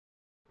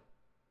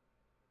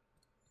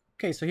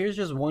Okay, so here's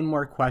just one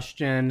more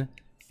question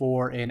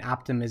for an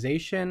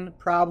optimization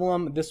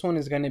problem. This one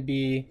is going to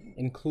be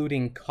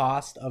including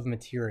cost of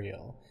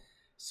material.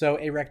 So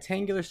a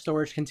rectangular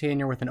storage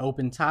container with an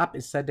open top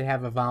is said to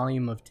have a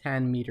volume of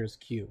 10 meters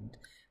cubed.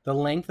 The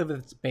length of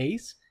its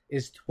base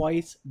is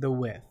twice the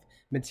width.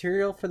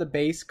 Material for the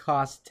base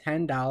costs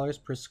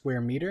 $10 per square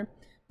meter.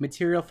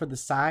 Material for the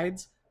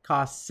sides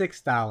costs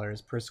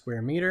 $6 per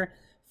square meter.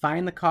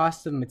 Find the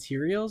cost of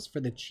materials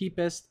for the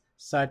cheapest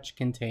such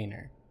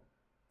container.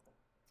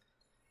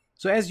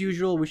 So as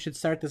usual, we should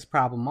start this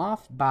problem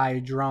off by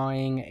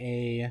drawing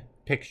a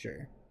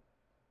picture.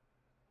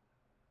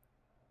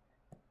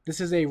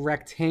 This is a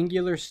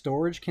rectangular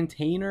storage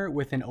container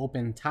with an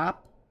open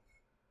top.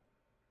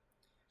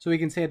 So we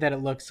can say that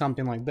it looks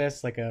something like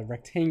this, like a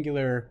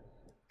rectangular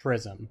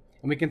prism.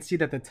 And we can see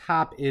that the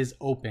top is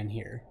open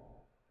here.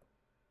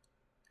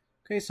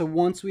 Okay, so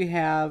once we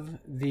have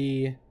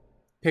the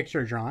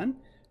picture drawn,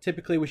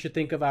 typically we should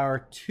think of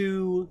our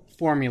two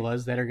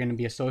formulas that are going to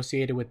be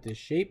associated with this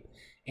shape.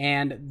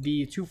 And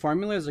the two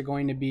formulas are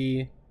going to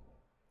be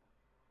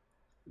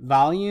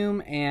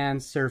volume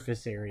and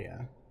surface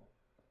area.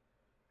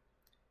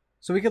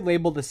 So we could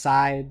label the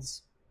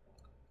sides.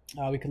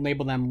 We can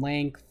label them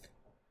length,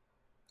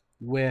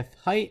 width,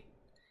 height.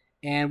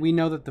 And we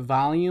know that the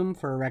volume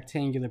for a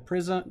rectangular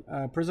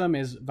prism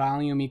is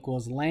volume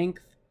equals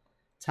length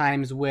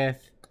times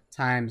width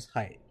times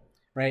height,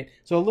 right?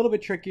 So a little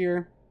bit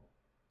trickier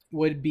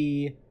would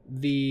be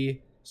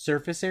the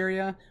surface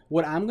area.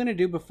 What I'm going to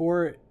do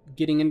before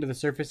getting into the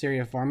surface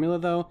area formula,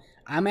 though,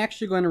 I'm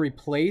actually going to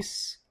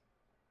replace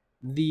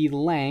the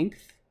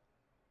length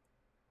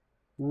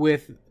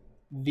with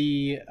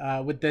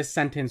this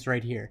sentence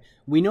right here.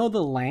 We know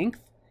the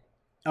length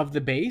of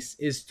the base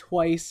is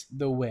twice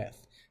the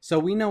width. So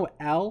we know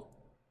L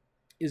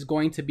is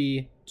going to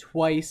be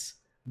twice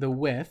the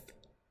width.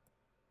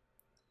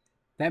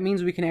 That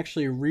means we can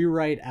actually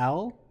rewrite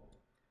L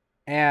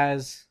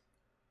as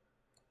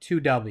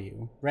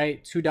 2W,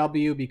 right?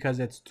 2W because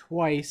it's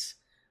twice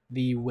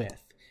the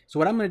width. So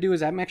what I'm going to do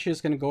is I'm actually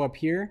just going to go up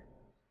here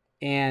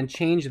and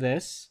change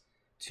this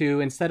to,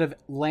 instead of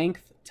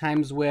length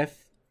times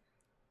width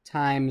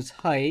times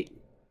height,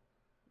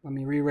 let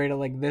me rewrite it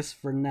like this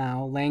for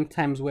now. Length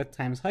times width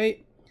times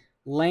height.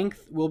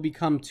 Length will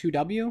become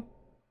 2W.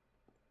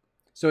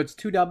 So it's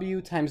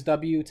 2W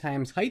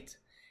times height.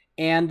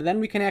 And then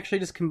we can actually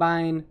just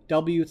combine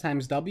W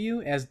times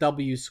W as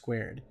W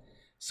squared.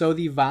 So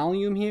the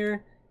volume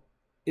here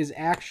is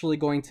actually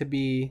going to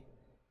be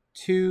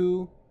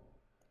 2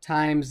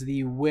 times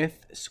the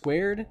width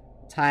squared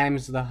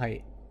times the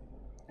height.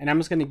 And I'm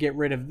just going to get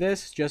rid of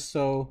this just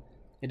so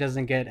it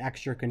doesn't get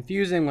extra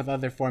confusing with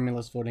other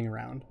formulas floating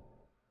around.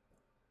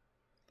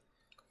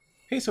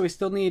 Okay, so we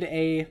still need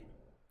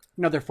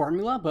another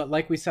formula, but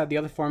like we said, the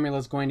other formula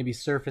is going to be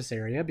surface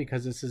area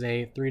because this is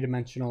a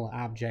three-dimensional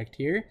object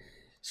here.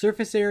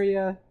 Surface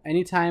area,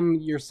 anytime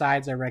your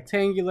sides are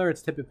rectangular,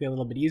 it's typically a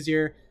little bit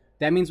easier.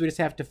 That means we just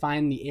have to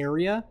find the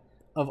area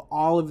of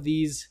all of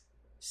these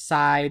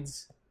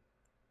sides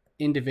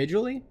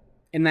individually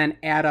and then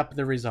add up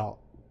the result.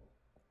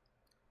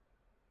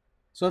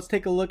 So let's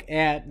take a look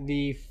at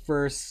the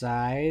first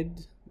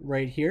side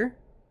right here.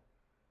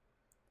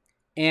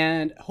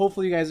 And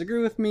hopefully you guys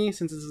agree with me,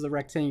 since this is a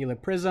rectangular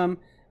prism,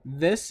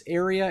 this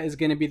area is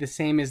going to be the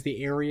same as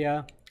the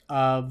area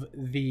of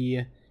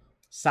the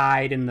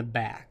side in the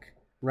back,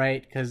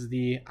 right? Because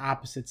the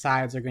opposite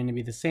sides are going to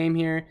be the same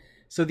here.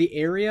 So the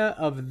area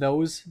of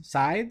those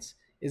sides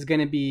is going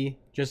to be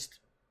just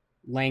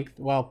length,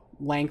 well,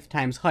 length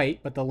times height,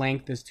 but the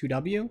length is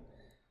 2W.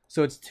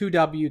 So it's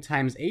 2W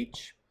times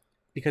H,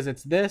 because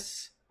it's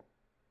this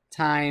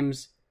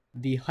times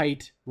the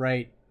height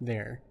right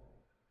there.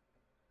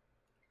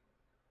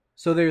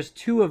 So there's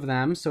two of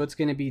them, so it's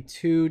going to be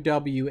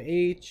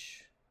 2WH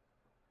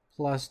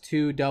plus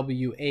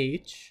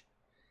 2WH.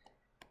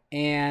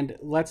 And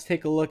let's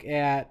take a look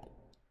at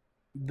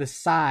the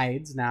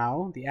sides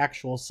now, the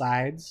actual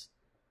sides.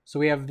 So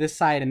we have this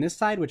side and this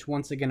side, which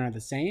once again are the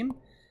same.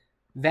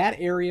 That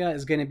area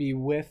is going to be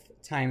width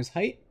times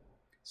height.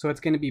 So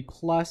it's going to be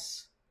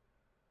plus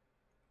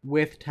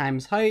width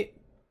times height.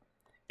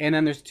 And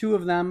then there's two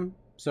of them.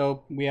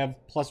 So we have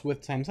plus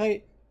width times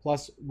height,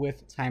 plus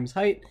width times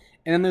height.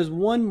 And then there's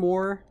one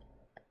more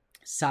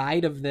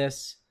side of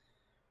this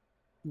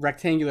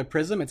rectangular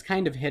prism. It's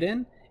kind of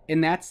hidden,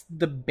 and that's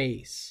the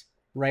base,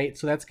 right?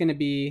 So that's going to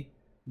be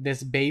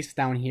this base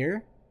down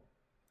here.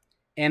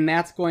 And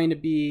that's going to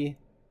be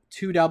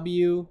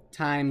 2W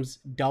times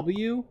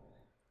W,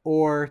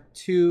 or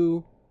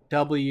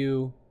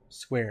 2W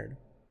squared.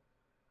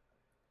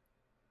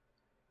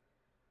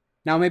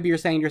 Now maybe you're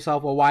saying to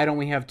yourself, well, why don't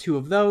we have two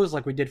of those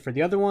like we did for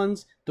the other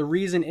ones? The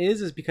reason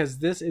is because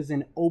this is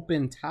an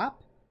open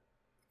top.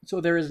 So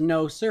there is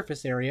no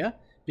surface area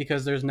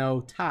because there's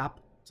no top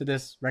to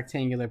this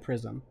rectangular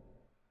prism.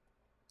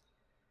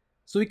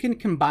 So we can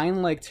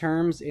combine like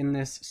terms in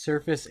this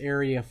surface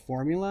area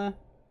formula,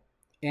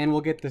 and we'll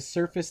get the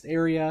surface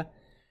area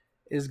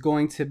is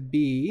going to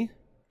be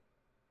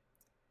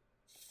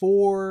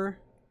 4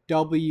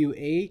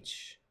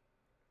 WH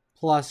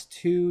plus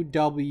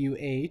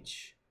 2WH,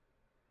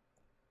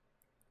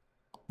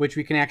 which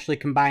we can actually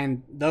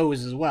combine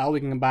those as well. We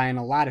can combine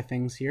a lot of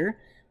things here.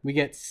 We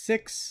get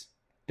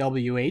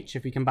 6WH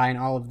if we combine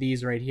all of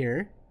these right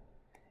here.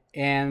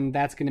 And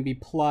that's going to be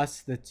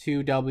plus the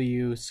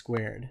 2W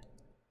squared.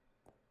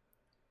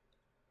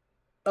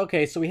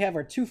 Okay, so we have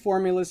our two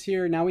formulas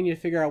here. Now we need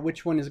to figure out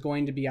which one is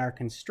going to be our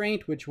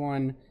constraint, which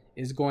one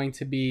is going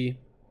to be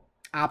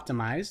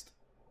optimized.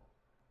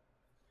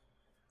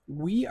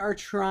 We are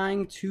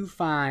trying to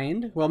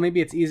find, well,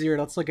 maybe it's easier.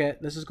 Let's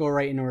just go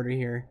right in order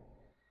here.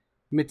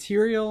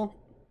 Material,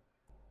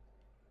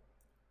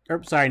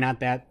 or sorry, not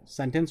that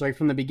sentence, right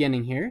from the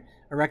beginning here.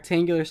 A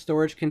rectangular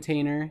storage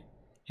container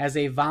has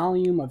a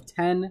volume of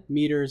 10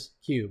 meters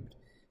cubed.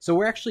 So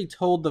we're actually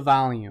told the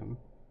volume,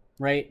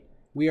 right?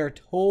 We are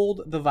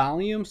told the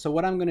volume. So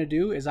what I'm going to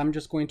do is I'm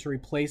just going to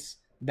replace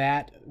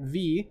that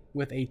V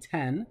with a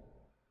 10.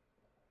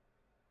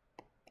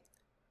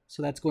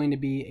 So that's going to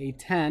be a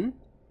 10.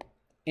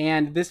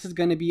 And this is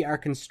going to be our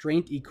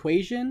constraint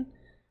equation,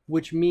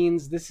 which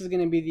means this is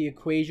going to be the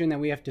equation that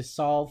we have to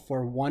solve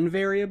for one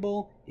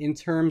variable in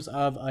terms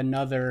of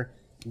another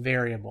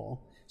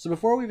variable. So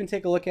before we even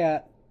take a look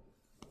at,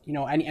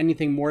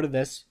 anything more to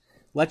this,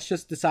 let's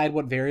just decide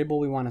what variable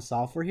we want to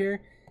solve for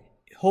here.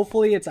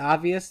 Hopefully it's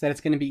obvious that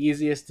it's going to be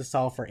easiest to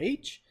solve for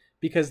h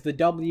because the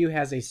w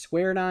has a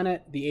squared on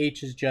it, the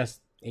h is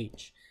just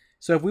h.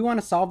 So if we want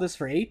to solve this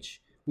for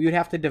h, we would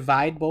have to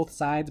divide both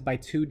sides by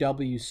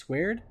 2w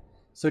squared.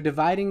 So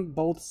dividing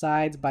both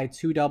sides by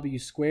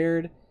 2w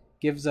squared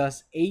gives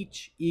us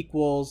h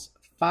equals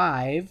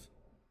 5,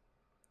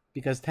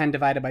 because 10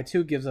 divided by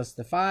 2 gives us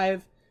the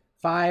 5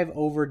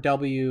 over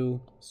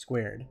w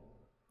squared.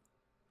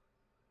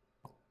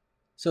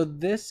 So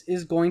this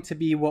is going to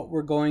be what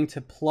we're going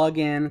to plug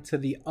in to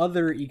the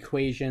other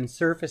equation,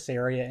 surface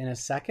area, in a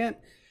second.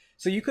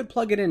 So you could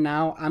plug it in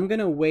now. I'm going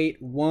to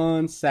wait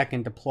 1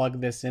 second to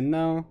plug this in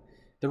though.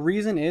 The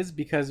reason is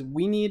because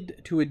we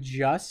need to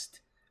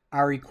adjust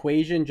our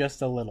equation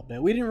just a little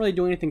bit. We didn't really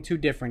do anything too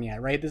different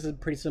yet, right? This is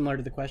pretty similar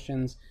to the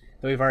questions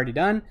that we've already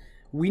done.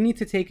 We need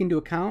to take into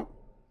account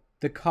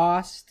the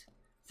cost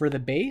for the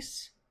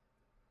base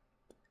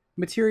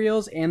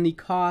materials and the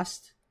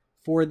cost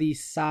for the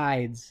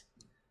sides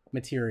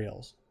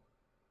materials.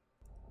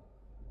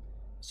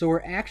 So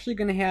we're actually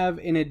going to have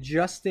an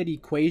adjusted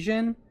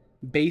equation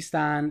based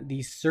on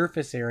the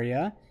surface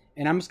area,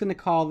 and I'm just going to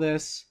call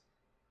this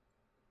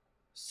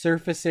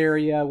surface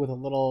area with a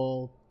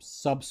little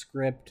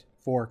subscript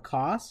for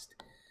cost.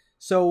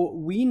 So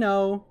we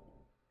know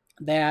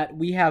that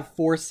we have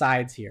 4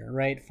 sides here,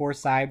 right? 4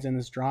 sides in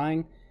this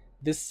drawing.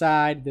 This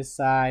side, this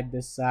side,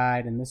 this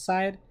side, and this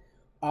side.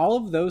 All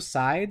of those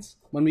sides,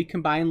 when we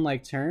combine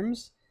like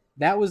terms,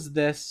 that was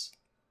this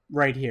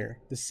right here,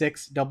 the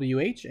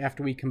 6WH,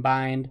 after we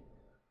combined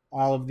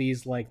all of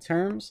these like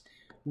terms.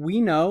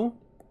 We know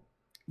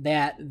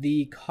that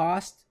the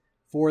cost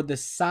for the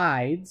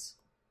sides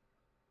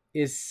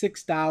is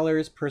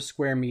 $6 per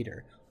square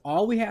meter.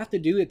 All we have to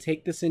do to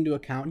take this into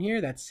account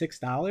here, that's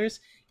 $6,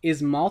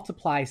 is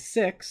multiply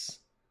 6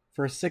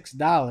 for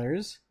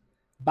 $6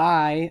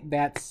 by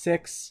that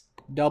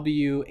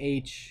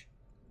 6WH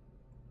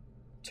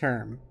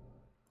term.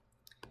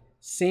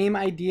 Same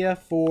idea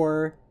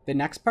for the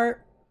next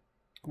part,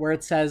 where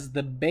it says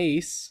the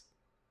base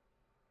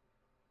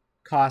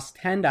costs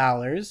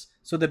 $10.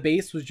 So the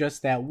base was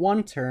just that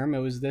one term. It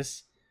was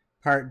this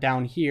part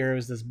down here. It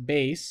was this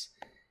base.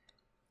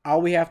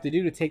 All we have to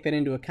do to take that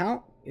into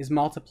account is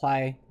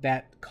multiply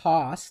that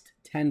cost,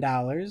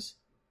 $10,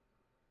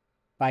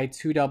 by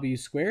 2w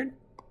squared.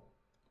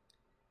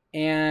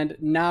 And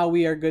now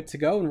we are good to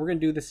go. And we're going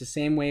to do this the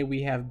same way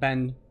we have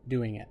been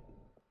doing it.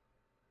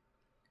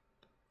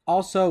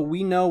 Also,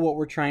 we know what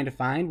we're trying to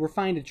find. We're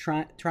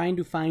trying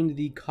to find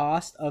the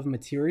cost of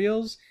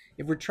materials.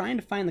 If we're trying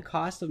to find the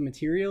cost of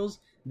materials,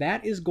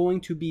 that is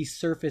going to be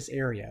surface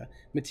area.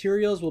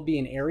 Materials will be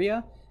an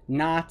area,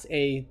 not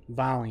a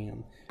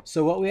volume.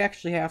 So what we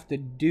actually have to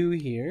do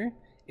here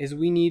is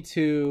we need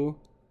to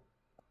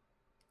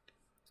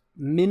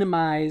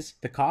minimize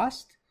the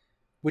cost,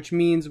 which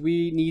means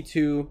we need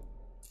to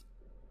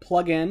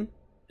plug in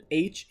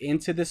h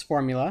into this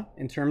formula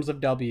in terms of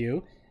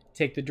w,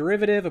 take the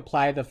derivative,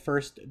 apply the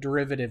first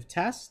derivative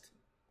test,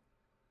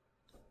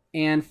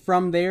 and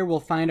from there we'll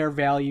find our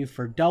value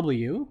for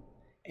w,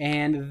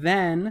 and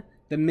then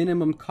the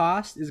minimum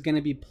cost is going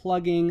to be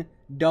plugging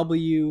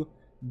w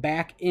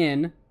back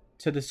in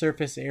to the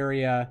surface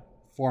area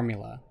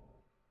formula.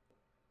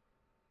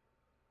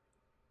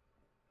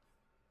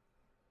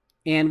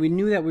 And we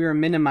knew that we were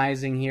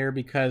minimizing here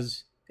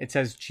because it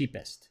says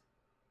cheapest.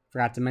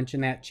 Forgot to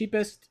mention that,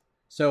 cheapest,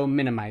 so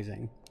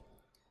minimizing.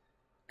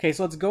 Okay,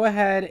 so let's go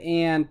ahead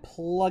and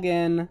plug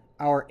in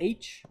our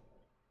h.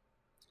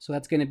 So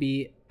that's going to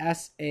be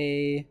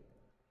SA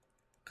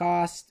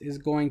cost is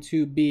going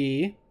to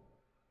be,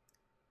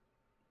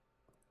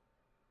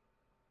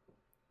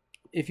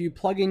 if you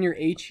plug in your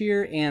h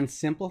here and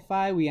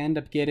simplify, we end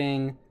up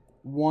getting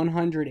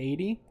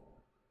 180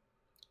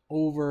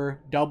 over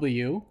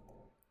w.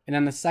 And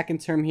then the second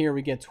term here,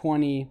 we get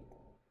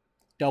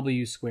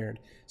 20w squared.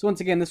 So once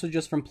again, this was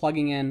just from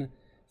plugging in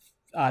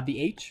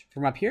the h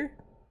from up here.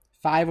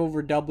 5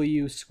 over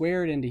w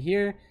squared into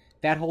here.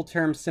 That whole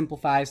term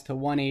simplifies to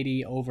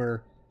 180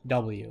 over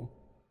w.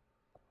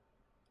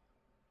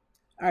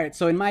 All right,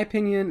 so in my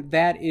opinion,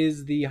 that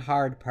is the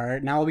hard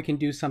part. Now we can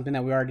do something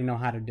that we already know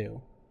how to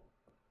do.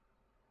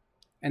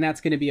 And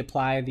that's going to be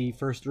apply the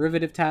first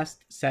derivative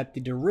test, set the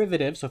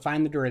derivative, so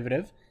find the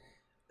derivative,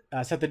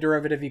 set the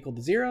derivative equal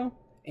to 0,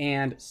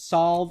 and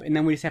solve, and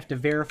then we just have to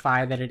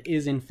verify that it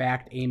is in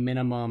fact a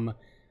minimum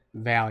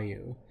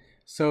value.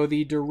 So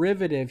the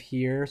derivative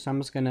here, so I'm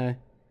just going to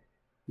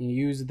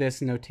use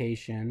this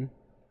notation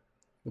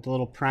with a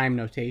little prime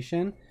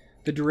notation.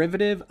 The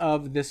derivative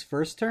of this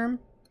first term,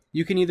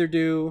 you can either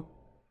do,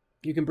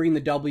 you can bring the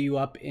w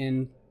up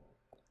in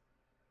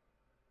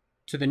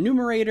to the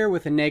numerator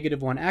with a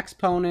 -1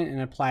 exponent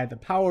and apply the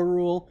power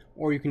rule,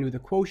 or you can do the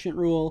quotient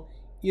rule.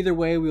 Either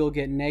way, we will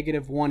get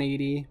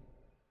 -180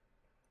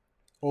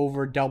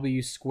 over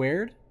w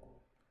squared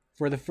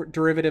for the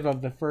derivative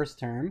of the first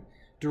term.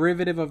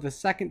 Derivative of the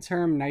second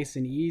term, nice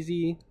and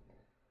easy,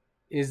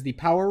 is the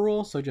power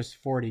rule, so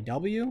just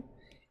 40w.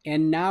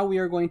 And now we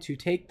are going to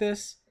take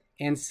this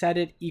and set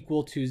it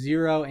equal to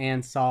 0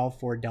 and solve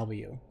for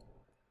w.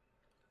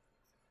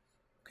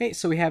 Okay,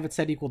 so we have it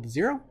set equal to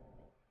 0.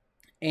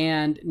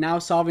 And now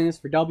solving this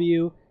for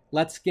w,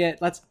 let's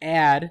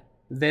add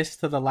this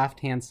to the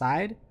left-hand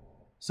side.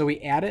 So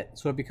we add it,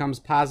 so it becomes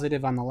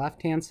positive on the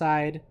left-hand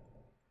side.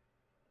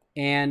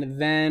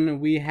 And then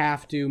we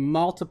have to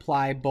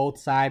multiply both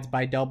sides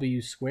by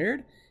w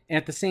squared. And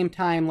at the same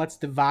time, let's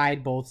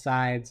divide both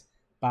sides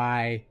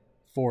by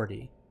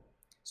 40.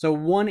 So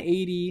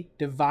 180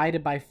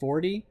 divided by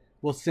 40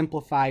 will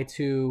simplify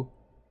to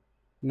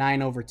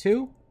 9 over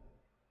 2.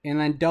 And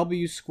then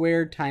w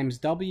squared times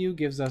w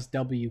gives us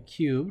w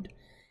cubed.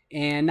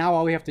 And now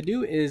all we have to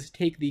do is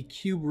take the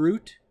cube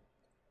root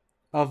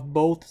of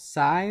both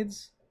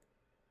sides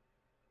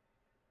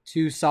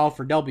to solve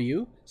for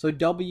w. So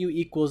w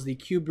equals the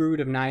cube root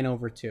of 9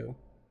 over 2.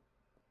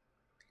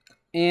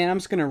 And I'm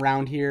just going to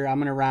round here. I'm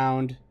going to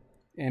round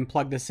and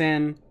plug this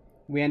in.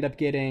 We end up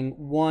getting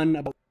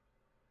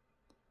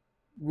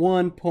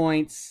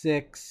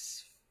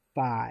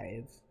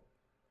 1.65.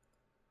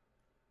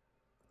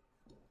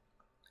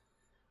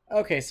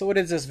 Okay, so what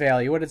is this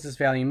value? What does this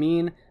value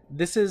mean?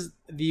 This is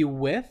the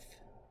width.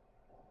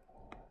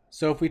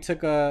 So if we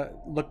took a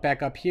look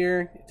back up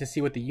here to see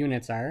what the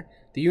units are,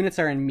 the units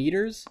are in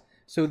meters.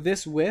 So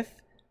this width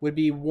would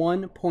be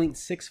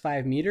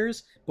 1.65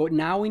 meters, but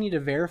now we need to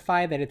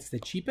verify that it's the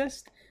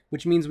cheapest,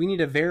 which means we need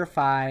to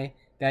verify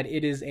that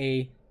it is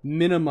a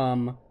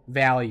minimum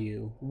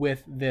value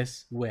with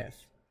this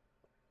width.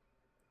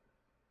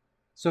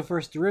 So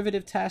first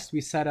derivative test,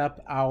 we set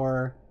up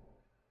our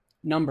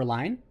number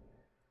line.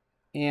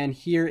 And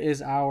here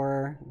is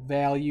our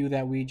value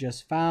that we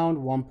just found,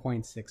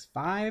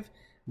 1.65.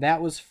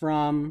 That was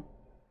from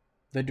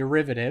the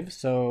derivative,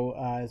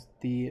 so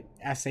the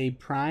SA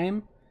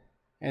prime.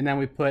 And then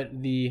we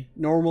put the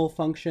normal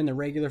function, the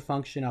regular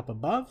function up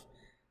above.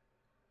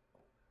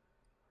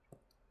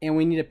 And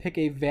we need to pick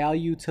a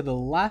value to the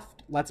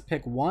left. Let's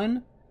pick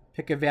 1.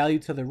 Pick a value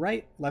to the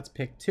right. Let's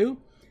pick 2.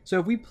 So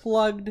if we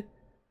plugged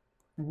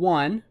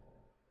 1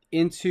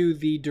 into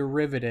the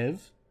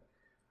derivative,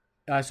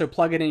 so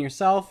plug it in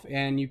yourself,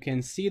 and you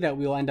can see that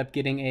we'll end up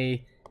getting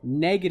a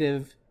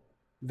negative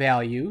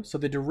value. So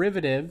the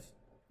derivative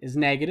is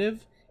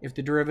negative. If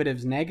the derivative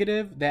is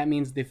negative, that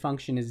means the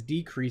function is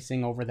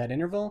decreasing over that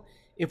interval.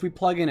 If we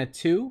plug in a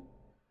 2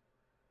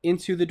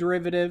 into the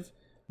derivative,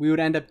 we would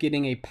end up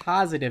getting a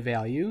positive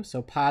value.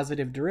 So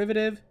positive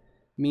derivative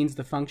means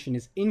the function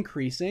is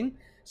increasing.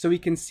 So we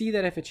can see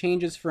that if it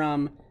changes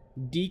from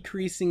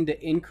decreasing to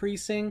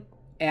increasing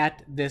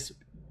at this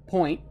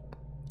point,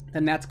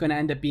 then that's going to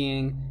end up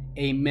being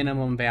a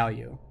minimum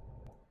value.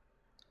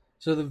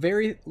 So the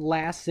very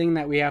last thing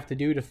that we have to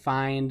do to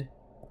find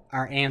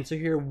our answer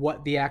here,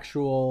 what the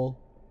actual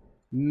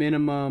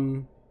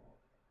minimum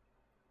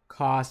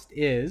cost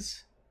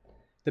is,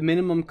 the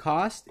minimum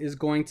cost is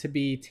going to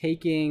be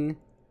taking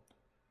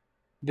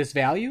this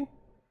value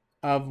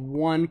of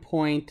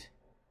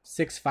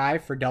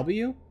 1.65 for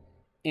w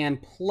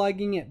and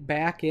plugging it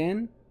back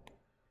in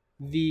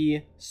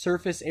the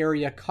surface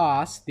area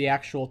cost, the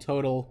actual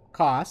total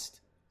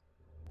cost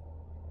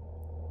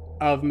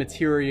of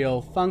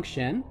material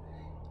function,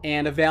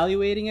 and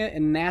evaluating it,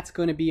 and that's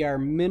going to be our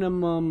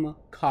minimum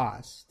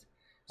cost.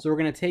 So we're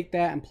going to take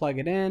that and plug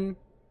it in.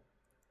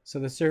 So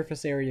the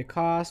surface area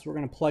cost, we're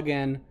going to plug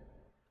in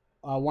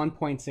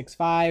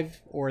 1.65,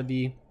 or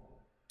the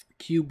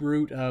cube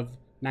root of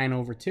 9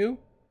 over 2.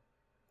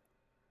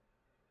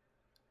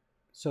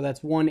 So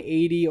that's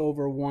 180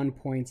 over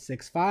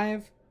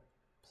 1.65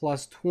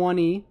 plus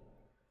 20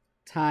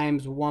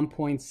 times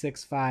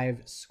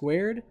 1.65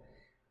 squared.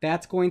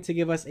 That's going to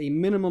give us a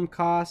minimum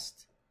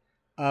cost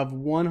of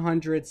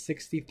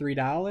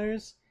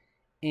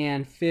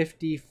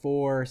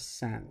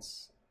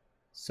 $163.54.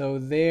 So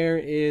there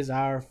is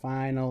our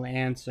final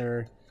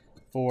answer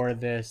for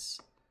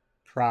this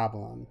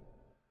problem.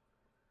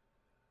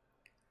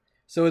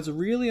 So it's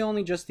really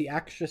only just the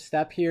extra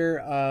step here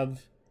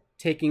of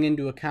taking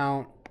into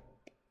account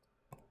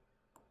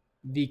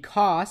the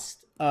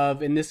cost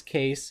of, in this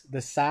case,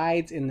 the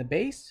sides and the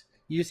base.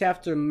 You just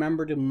have to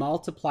remember to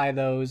multiply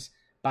those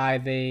by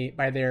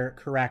their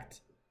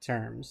correct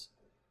terms.